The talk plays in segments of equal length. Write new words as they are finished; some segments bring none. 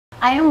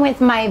I am with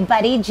my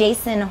buddy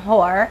Jason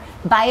Hoar,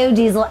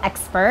 biodiesel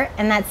expert,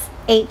 and that's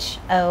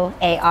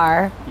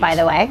H-O-A-R, by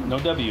the way. No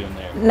W in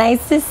there.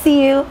 Nice to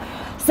see you.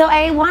 So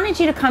I wanted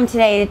you to come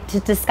today to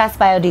discuss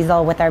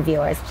biodiesel with our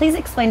viewers. Please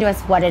explain to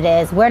us what it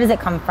is, where does it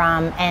come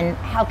from, and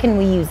how can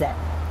we use it?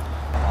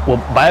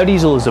 Well,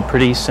 biodiesel is a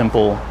pretty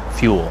simple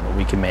fuel that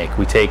we can make.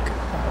 We take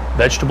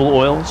vegetable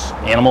oils,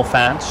 animal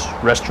fats,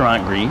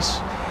 restaurant grease,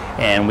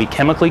 and we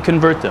chemically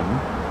convert them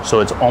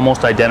so it's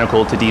almost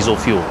identical to diesel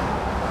fuel.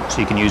 So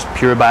you can use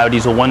pure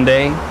biodiesel one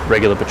day,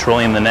 regular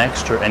petroleum the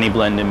next, or any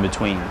blend in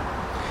between.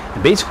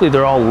 And basically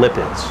they're all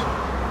lipids,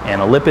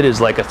 and a lipid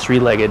is like a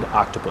three-legged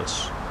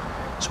octopus.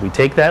 So we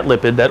take that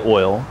lipid, that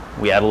oil,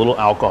 we add a little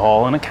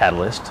alcohol and a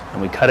catalyst,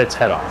 and we cut its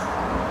head off.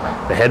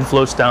 The head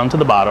floats down to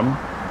the bottom.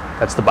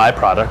 That's the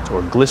byproduct,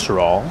 or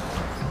glycerol.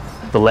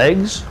 The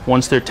legs,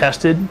 once they're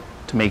tested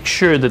to make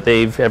sure that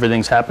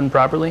everything's happened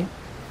properly,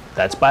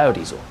 that's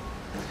biodiesel.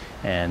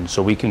 And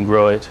so we can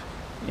grow it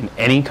in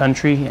any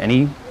country,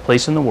 any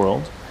place in the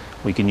world.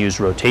 We can use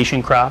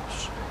rotation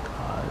crops.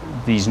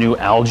 These new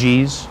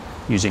algae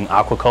using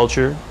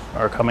aquaculture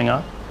are coming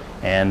up,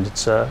 and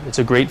it's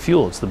a great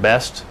fuel. It's the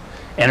best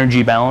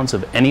energy balance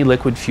of any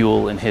liquid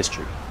fuel in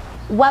history.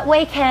 What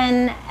way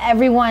can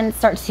everyone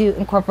start to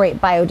incorporate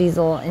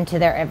biodiesel into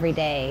their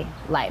everyday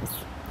lives,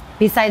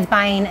 besides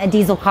buying a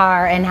diesel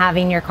car and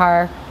having your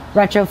car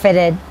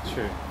retrofitted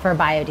for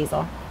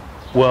biodiesel?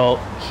 Well,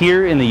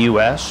 here in the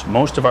US,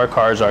 most of our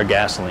cars are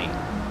gasoline.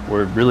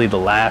 We're really the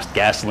last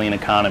gasoline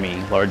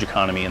economy, large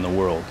economy in the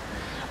world.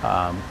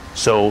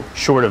 So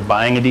short of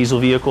buying a diesel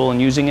vehicle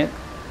and using it,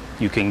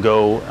 you can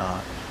go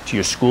to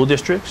your school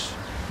districts,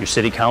 your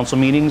city council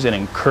meetings, and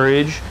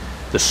encourage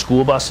the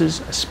school buses,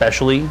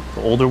 especially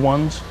the older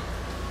ones,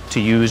 to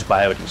use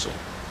biodiesel.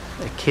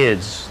 The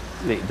kids,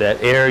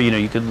 that air,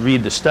 you could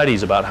read the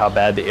studies about how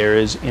bad the air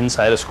is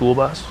inside a school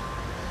bus.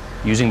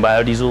 Using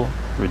biodiesel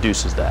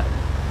reduces that.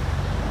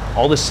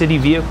 All the city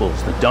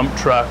vehicles, the dump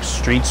trucks,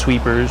 street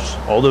sweepers,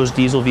 all those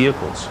diesel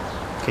vehicles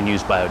can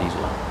use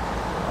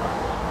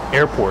biodiesel.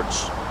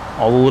 Airports,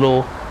 all the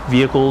little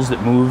vehicles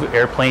that move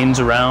airplanes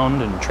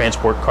around and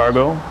transport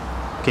cargo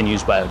can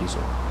use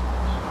biodiesel.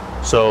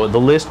 So the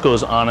list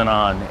goes on,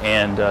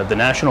 and the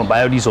National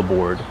Biodiesel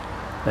Board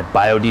at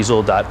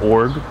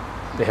biodiesel.org,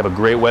 they have a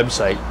great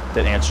website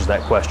that answers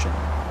that question.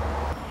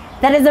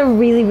 That is a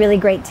really, really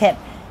great tip.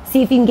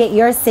 See if you can get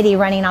your city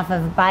running off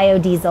of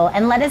biodiesel,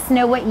 and let us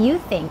know what you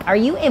think. Are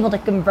you able to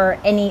convert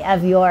any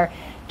of your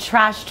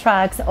trash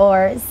trucks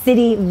or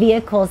city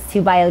vehicles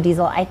to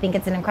biodiesel? I think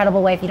it's an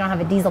incredible way, if you don't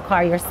have a diesel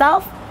car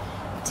yourself,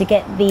 to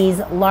get these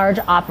large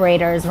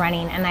operators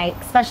running, and I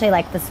especially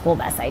like the school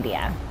bus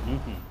idea.